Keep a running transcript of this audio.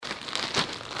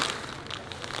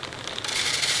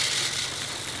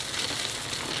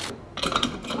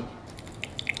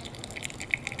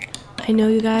I know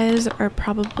you guys are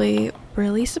probably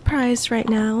really surprised right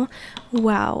now.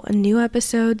 Wow, a new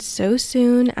episode so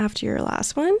soon after your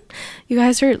last one. You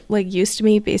guys are like used to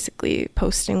me basically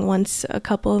posting once a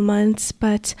couple of months,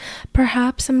 but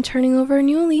perhaps I'm turning over a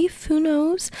new leaf, who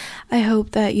knows? I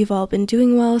hope that you've all been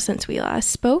doing well since we last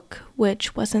spoke,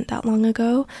 which wasn't that long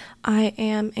ago. I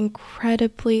am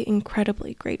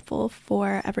incredibly grateful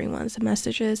for everyone's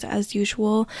messages as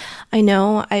usual. I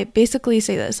know I basically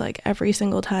say this like every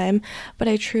single time, but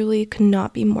I truly could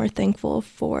not be more thankful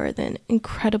for the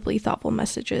incredibly thoughtful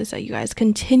messages that you guys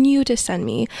continue to send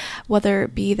me, whether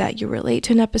it be that you relate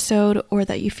to an episode or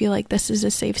that you feel like this is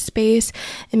a safe space.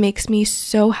 It makes me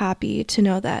so happy to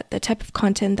know that the type of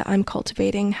content that I'm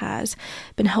cultivating has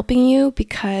been helping you,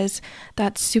 because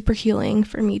that's super healing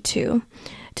for me too.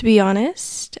 To be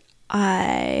honest,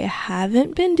 I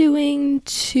haven't been doing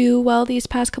too well these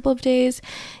past couple of days,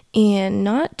 and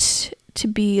not to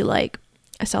be like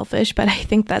selfish, but I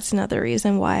think that's another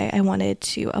reason why I wanted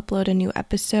to upload a new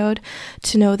episode,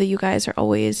 to know that you guys are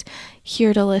always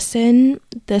here to listen.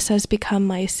 This has become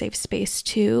my safe space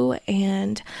too,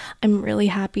 and I'm really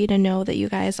happy to know that you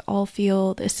guys all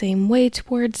feel the same way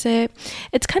towards it.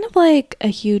 It's kind of like a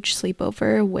huge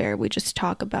sleepover where we just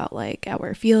talk about like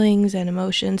our feelings and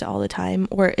emotions all the time,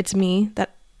 or it's me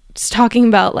that's talking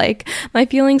about like my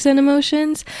feelings and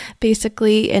emotions.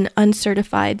 Basically an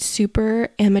uncertified, super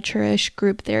amateurish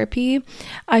group therapy.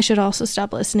 I should also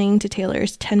stop listening to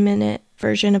Taylor's 10-minute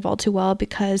version of All Too Well,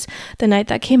 because the night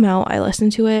that came out I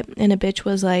listened to it and a bitch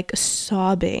was like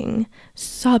sobbing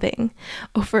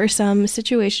over some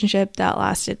situationship that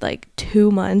lasted like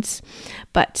 2 months.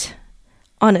 But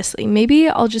honestly, maybe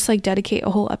I'll just like dedicate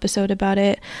a whole episode about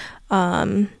it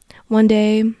one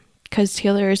day, because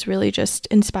Taylor is really just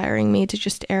inspiring me to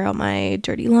just air out my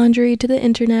dirty laundry to the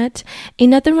internet.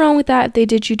 Ain't nothing wrong with that if they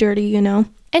did you dirty, you know?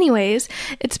 Anyways,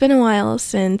 it's been a while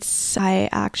since I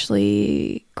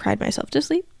actually cried myself to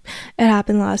sleep. It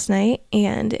happened last night,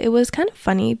 and it was kind of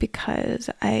funny because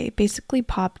I basically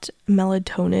popped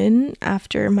melatonin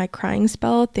after my crying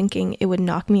spell, thinking it would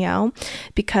knock me out,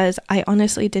 because I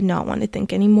honestly did not want to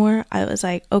think anymore. I was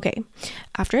like, okay,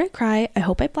 after I cry, I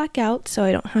hope I black out so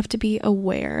I don't have to be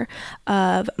aware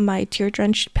of my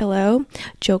tear-drenched pillow.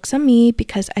 Joke's on me,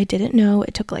 because I didn't know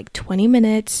it took like 20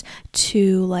 minutes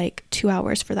to like 2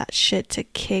 hours for that shit to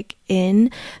kick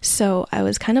in. So I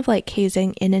was kind of like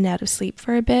hazing in and out of sleep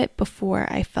for a bit before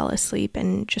I fell asleep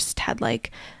and just had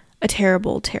like a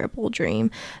terrible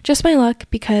dream. Just my luck,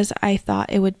 because I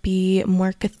thought it would be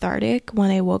more cathartic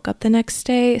when I woke up the next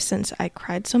day, since I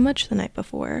cried so much the night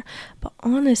before. But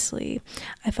honestly,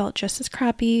 I felt just as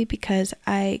crappy because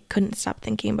I couldn't stop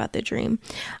thinking about the dream.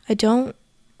 I don't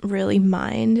really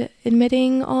mind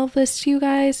admitting all of this to you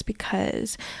guys,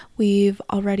 because we've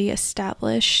already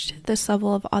established this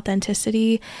level of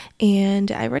authenticity,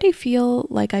 and I already feel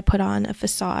like I put on a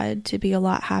facade to be a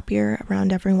lot happier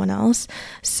around everyone else.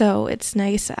 So it's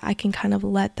nice that I can kind of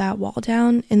let that wall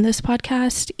down in this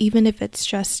podcast, even if it's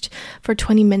just for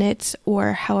 20 minutes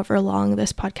or however long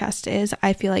this podcast is.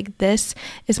 I feel like this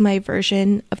is my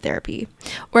version of therapy,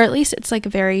 or at least it's like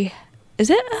is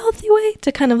it a healthy way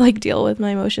to kind of like deal with my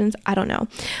emotions? I don't know.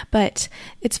 But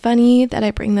it's funny that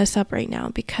I bring this up right now,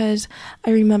 because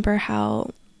I remember how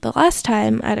the last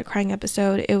time I had a crying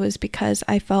episode, it was because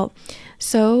I felt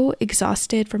so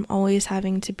exhausted from always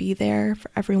having to be there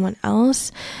for everyone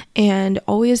else and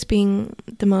always being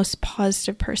the most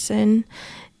positive person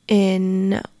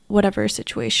in whatever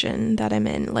situation that I'm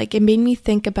in. Like, it made me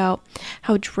think about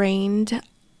how drained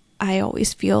I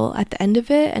always feel at the end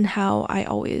of it, and how I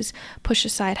always push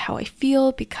aside how I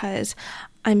feel because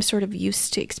I'm sort of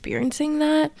used to experiencing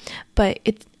that. But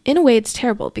in a way, it's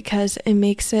terrible, because it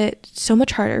makes it so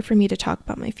much harder for me to talk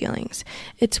about my feelings.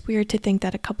 It's weird to think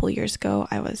that a couple years ago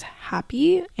I was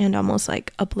happy and almost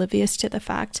like oblivious to the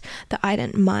fact that I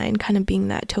didn't mind kind of being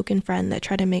that token friend that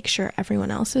tried to make sure everyone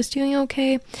else was doing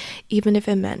okay, even if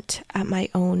it meant at my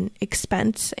own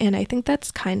expense. And I think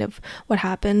that's kind of what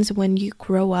happens when you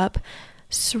grow up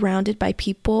surrounded by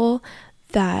people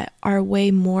that are way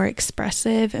more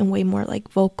expressive and way more like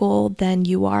vocal than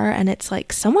you are, and it's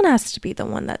like someone has to be the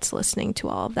one that's listening to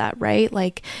all of that, right?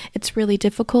 Like, it's really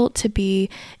difficult to be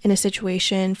in a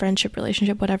situation, friendship,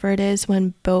 relationship, whatever it is,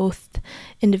 when both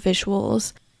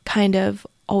individuals kind of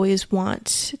always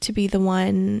want to be the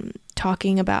one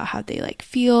talking about how they like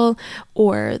feel,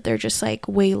 or they're just like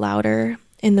way louder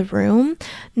in the room.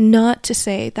 Not to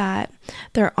say that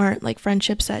there aren't like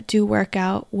friendships that do work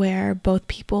out where both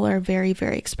people are very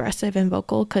expressive and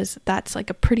vocal, because that's like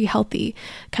a pretty healthy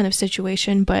kind of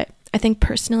situation. But I think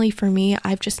personally for me,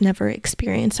 I've just never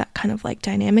experienced that kind of like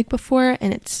dynamic before,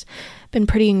 and it's been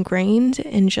pretty ingrained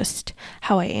in just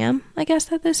how I am, I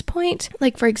guess, at this point.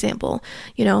 Like, for example,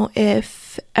 you know,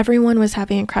 if everyone was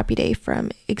having a crappy day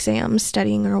from exams,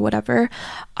 studying, or whatever,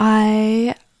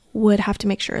 I would have to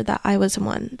make sure that I was the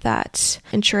one that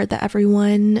ensured that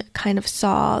everyone kind of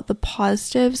saw the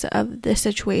positives of the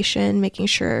situation, making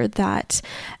sure that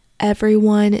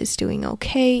everyone is doing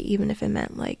okay, even if it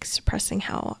meant like suppressing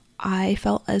how I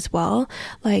felt as well.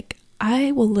 Like,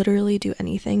 I will literally do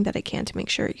anything that I can to make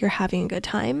sure you're having a good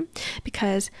time,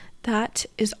 because that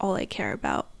is all I care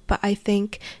about. But I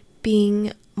think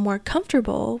being more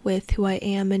comfortable with who I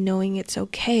am and knowing it's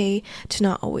okay to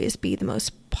not always be the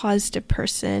most positive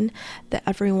person that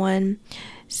everyone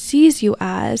sees you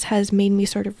as has made me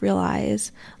sort of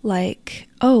realize, like,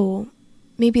 oh,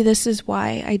 maybe this is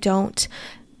why I don't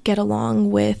get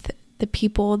along with the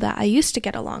people that I used to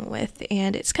get along with.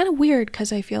 And it's kind of weird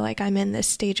because I feel like I'm in this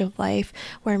stage of life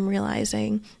where I'm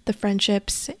realizing the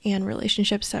friendships and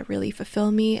relationships that really fulfill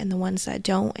me and the ones that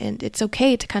don't. And it's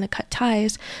okay to kind of cut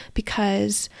ties,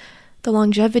 because the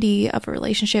longevity of a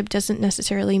relationship doesn't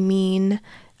necessarily mean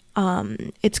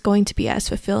it's going to be as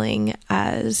fulfilling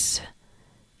as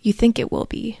you think it will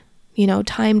be. You know,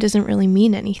 time doesn't really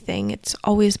mean anything. It's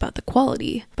always about the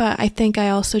quality. But I think I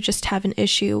also just have an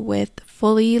issue with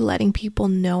fully letting people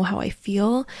know how I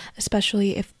feel,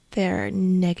 especially if they're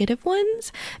negative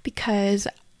ones, because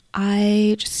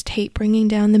I just hate bringing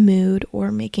down the mood or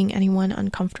making anyone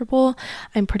uncomfortable.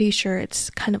 I'm pretty sure it's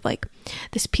kind of like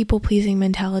this people-pleasing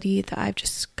mentality that I've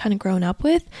just kind of grown up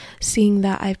with, seeing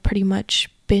that I've pretty much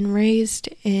been raised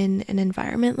in an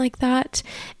environment like that.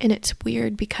 And it's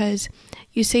weird because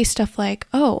you say stuff like,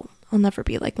 oh, I'll never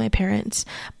be like my parents,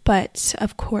 but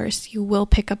of course you will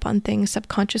pick up on things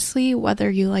subconsciously, whether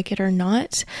you like it or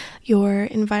not. Your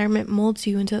environment molds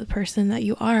you into the person that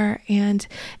you are, and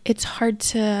it's hard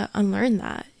to unlearn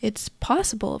that. It's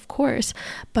possible, of course,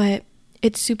 but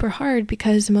it's super hard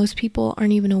because most people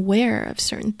aren't even aware of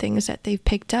certain things that they've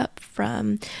picked up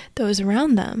from those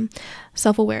around them.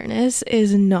 Self-awareness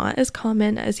is not as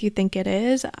common as you think it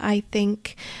is. I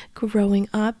think growing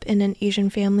up in an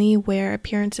Asian family where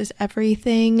appearance is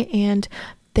everything and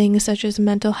things such as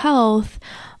mental health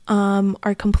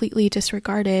are completely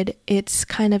disregarded, it's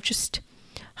kind of just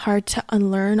hard to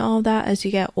unlearn all that as you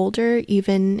get older,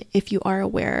 even if you are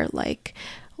aware, like,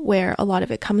 where a lot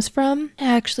of it comes from. I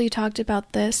actually talked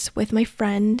about this with my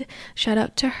friend. Shout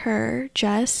out to her,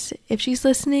 Jess, if she's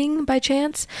listening by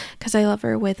chance, because I love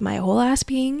her with my whole ass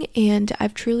being, and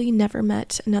I've truly never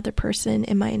met another person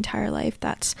in my entire life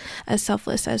that's as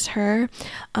selfless as her.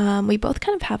 We both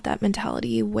kind of have that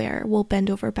mentality where we'll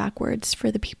bend over backwards for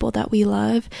the people that we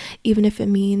love, even if it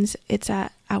means it's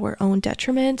at our own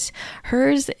detriment.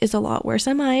 Hers is a lot worse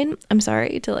than mine. I'm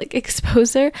sorry to like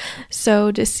expose her. So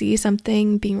to see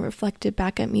something being reflected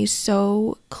back at me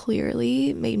so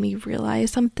clearly made me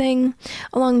realize something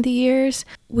along the years.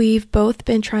 We've both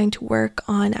been trying to work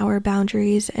on our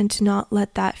boundaries and to not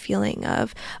let that feeling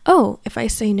of, oh, if I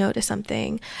say no to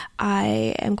something,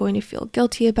 I am going to feel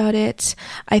guilty about it.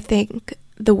 I think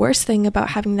the worst thing about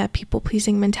having that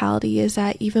people-pleasing mentality is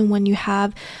that even when you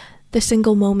have the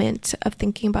single moment of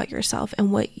thinking about yourself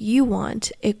and what you want,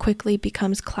 it quickly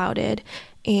becomes clouded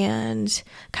and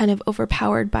kind of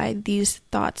overpowered by these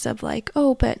thoughts of like,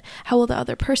 oh, but how will the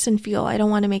other person feel? I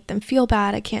don't want to make them feel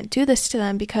bad. I can't do this to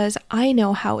them because I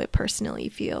know how it personally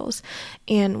feels.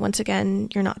 And once again,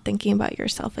 you're not thinking about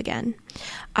yourself again.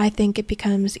 I think it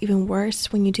becomes even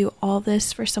worse when you do all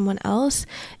this for someone else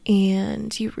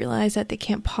and you realize that they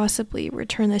can't possibly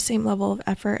return the same level of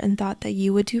effort and thought that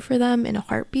you would do for them in a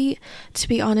heartbeat. To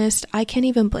be honest, I can't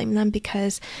even blame them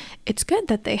because it's good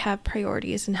that they have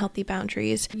priorities and healthy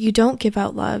boundaries. You don't give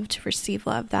out love to receive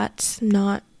love. That's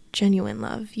not genuine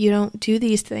love. You don't do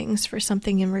these things for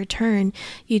something in return.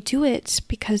 You do it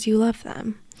because you love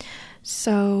them.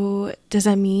 So does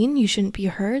that mean you shouldn't be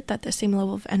hurt that the same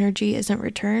level of energy isn't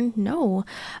returned? No,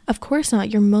 of course not.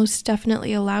 You're most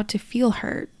definitely allowed to feel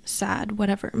hurt, sad,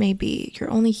 whatever it may be.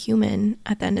 You're only human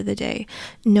at the end of the day.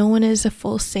 No one is a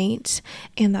full saint,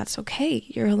 and that's okay.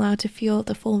 You're allowed to feel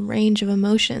the full range of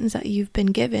emotions that you've been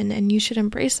given, and you should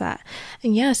embrace that.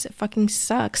 And yes, it fucking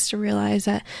sucks to realize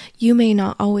that you may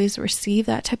not always receive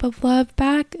that type of love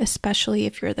back, especially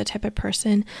if you're the type of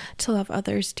person to love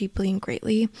others deeply and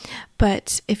greatly.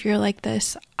 But if you're like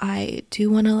this, I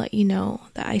do want to let you know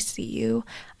that I see you.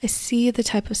 I see the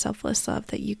type of selfless love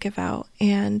that you give out,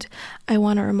 and I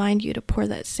want to remind you to pour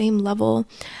that same level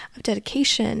of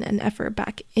dedication and effort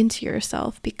back into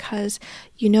yourself, because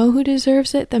you know who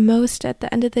deserves it the most at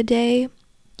the end of the day?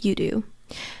 You do.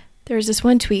 There's this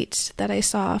one tweet that I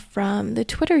saw from the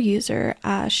Twitter user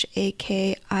Ash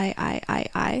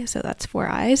AKIIII, so that's 4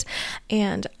 eyes,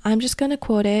 and I'm just going to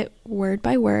quote it word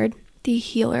by word. The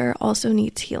healer also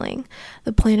needs healing.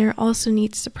 The planner also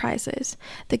needs surprises.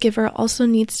 The giver also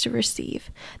needs to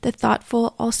receive. The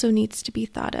thoughtful also needs to be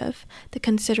thought of. The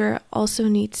considerate also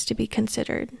needs to be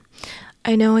considered.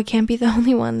 I know I can't be the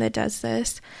only one that does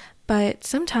this, but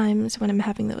sometimes when I'm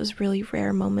having those really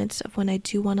rare moments of when I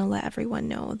do want to let everyone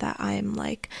know that I'm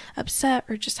like upset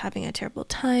or just having a terrible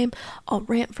time, I'll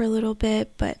rant for a little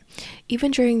bit. But even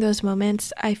during those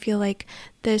moments, I feel like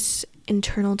this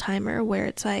internal timer where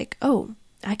it's like, oh,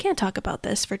 I can't talk about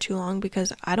this for too long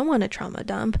because I don't want to trauma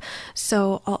dump.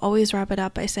 So I'll always wrap it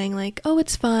up by saying like, oh,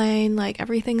 it's fine. Like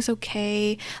everything's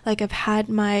okay. Like I've had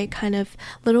my kind of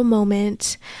little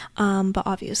moment. But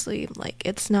obviously like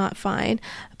it's not fine.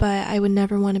 But I would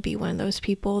never want to be one of those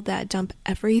people that dump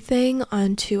everything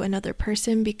onto another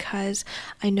person because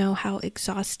I know how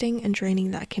exhausting and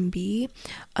draining that can be.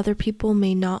 Other people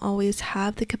may not always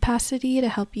have the capacity to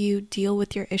help you deal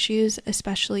with your issues,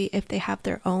 especially if they have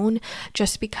their own.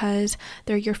 Just because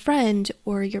they're your friend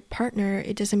or your partner,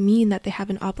 it doesn't mean that they have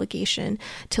an obligation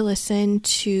to listen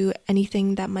to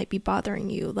anything that might be bothering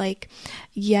you. Like,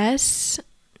 yes,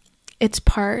 it's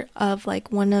part of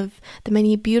like one of the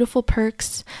many beautiful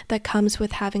perks that comes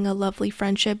with having a lovely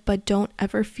friendship, but don't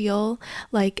ever feel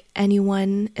like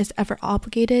anyone is ever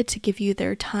obligated to give you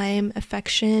their time,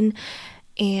 affection,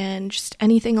 and just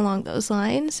anything along those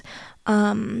lines.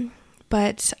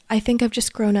 But I think I've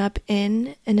just grown up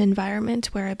in an environment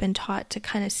where I've been taught to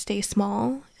kind of stay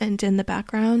small and in the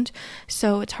background.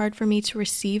 So it's hard for me to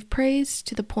receive praise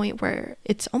to the point where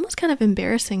it's almost kind of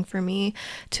embarrassing for me,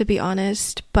 to be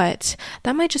honest. But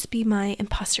that might just be my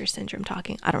imposter syndrome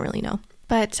talking. I don't really know.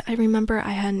 But I remember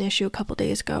I had an issue a couple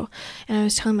days ago and I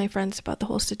was telling my friends about the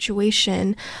whole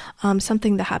situation,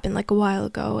 something that happened like a while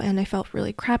ago, and I felt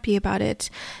really crappy about it.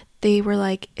 They were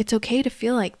like, it's okay to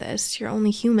feel like this. You're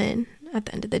only human at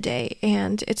the end of the day.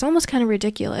 And it's almost kind of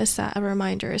ridiculous that a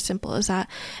reminder as simple as that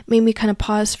made me kind of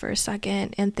pause for a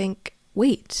second and think,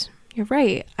 wait, you're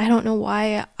right. I don't know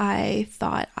why I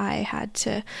thought I had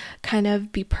to kind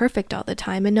of be perfect all the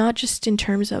time, and not just in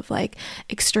terms of like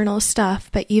external stuff,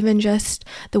 but even just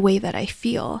the way that I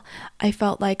feel. I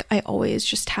felt like I always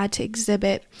just had to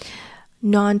exhibit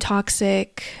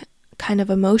non-toxic kind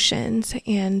of emotions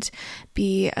and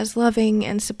be as loving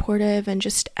and supportive and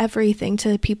just everything to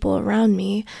the people around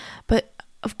me. But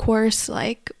of course,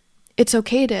 like, it's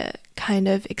okay to kind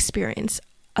of experience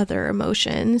other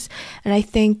emotions. And I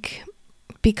think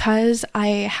because I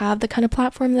have the kind of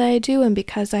platform that I do, and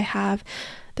because I have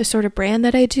the sort of brand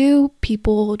that I do,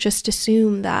 people just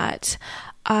assume that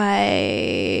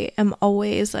I am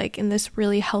always like in this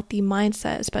really healthy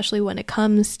mindset, especially when it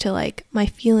comes to like my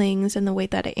feelings and the way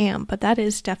that I am. But that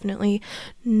is definitely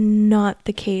not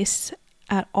the case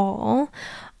at all.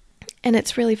 And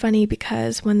it's really funny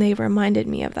because when they reminded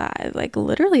me of that, I like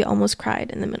literally almost cried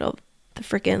in the middle of the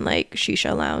freaking like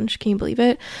shisha lounge. Can you believe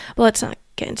it? But let's not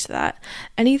get into that.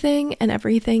 Anything and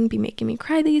everything be making me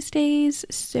cry these days,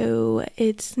 so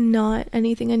it's not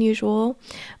anything unusual.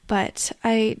 But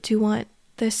I do want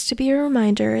this to be a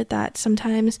reminder that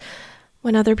sometimes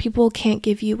when other people can't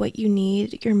give you what you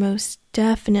need, you're most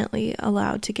definitely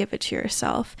allowed to give it to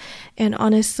yourself. And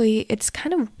honestly, it's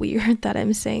kind of weird that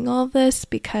I'm saying all of this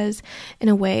because in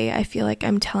a way I feel like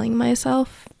I'm telling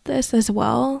myself this as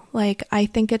well. Like, I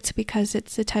think it's because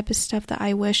it's the type of stuff that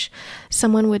I wish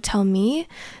someone would tell me.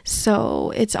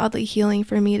 So it's oddly healing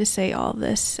for me to say all of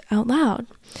this out loud.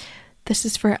 This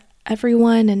is for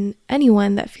everyone and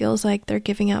anyone that feels like they're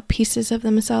giving out pieces of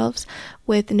themselves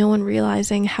with no one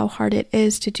realizing how hard it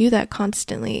is to do that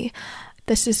constantly.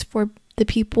 This is for the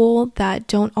people that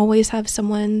don't always have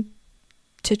someone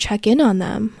to check in on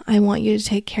them. I want you to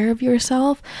take care of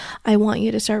yourself. I want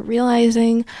you to start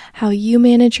realizing how you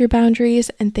manage your boundaries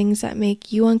and things that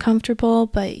make you uncomfortable,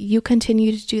 but you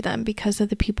continue to do them because of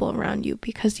the people around you,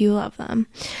 because you love them.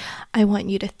 I want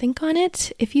you to think on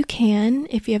it if you can,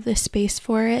 if you have the space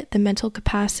for it, the mental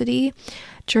capacity.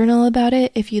 Journal about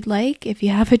it if you'd like. If you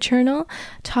have a journal,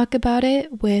 talk about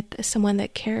it with someone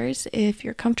that cares if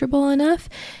you're comfortable enough,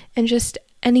 and just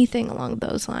anything along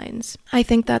those lines. I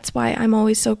think that's why I'm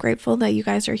always so grateful that you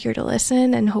guys are here to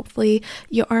listen, and hopefully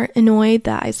you aren't annoyed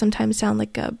that I sometimes sound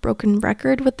like a broken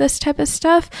record with this type of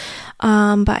stuff.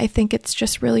 But I think it's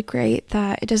just really great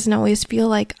that it doesn't always feel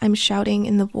like I'm shouting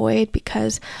in the void,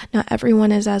 because not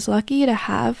everyone is as lucky to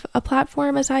have a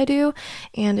platform as I do.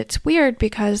 And it's weird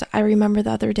because I remember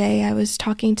the other day I was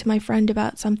talking to my friend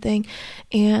about something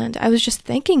and I was just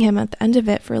thanking him at the end of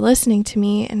it for listening to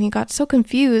me, and he got so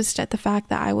confused at the fact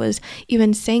that I was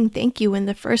even saying thank you in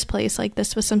the first place. Like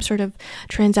this was some sort of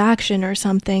transaction or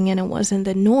something and it wasn't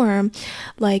the norm.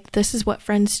 Like, this is what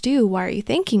friends do. Why are you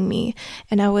thanking me?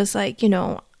 And I was like, I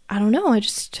don't know. I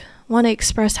just want to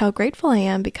express how grateful I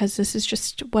am because this is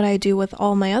just what I do with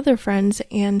all my other friends.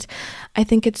 And I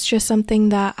think it's just something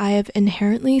that I have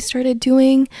inherently started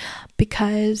doing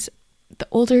because the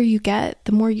older you get,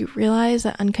 the more you realize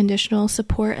that unconditional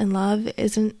support and love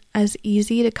isn't as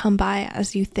easy to come by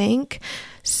as you think.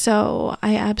 So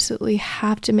I absolutely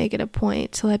have to make it a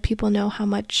point to let people know how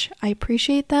much I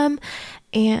appreciate them.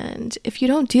 And if you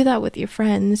don't do that with your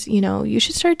friends, you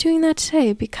should start doing that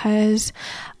today because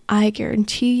I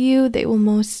guarantee you they will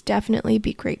most definitely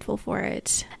be grateful for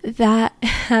it. That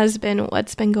has been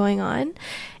what's been going on.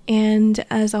 And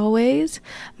as always,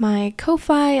 my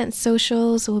Ko-Fi and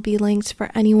socials will be linked for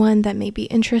anyone that may be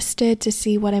interested to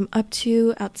see what I'm up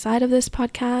to outside of this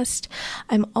podcast.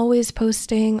 I'm always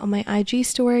posting on my IG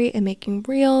story and making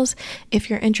reels. If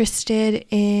you're interested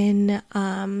in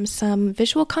some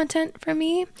visual content from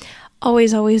me,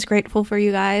 always grateful for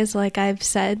you guys, like I've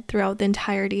said throughout the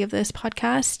entirety of this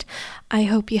podcast. I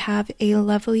hope you have a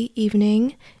lovely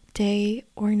evening, day,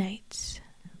 or night.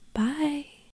 Bye.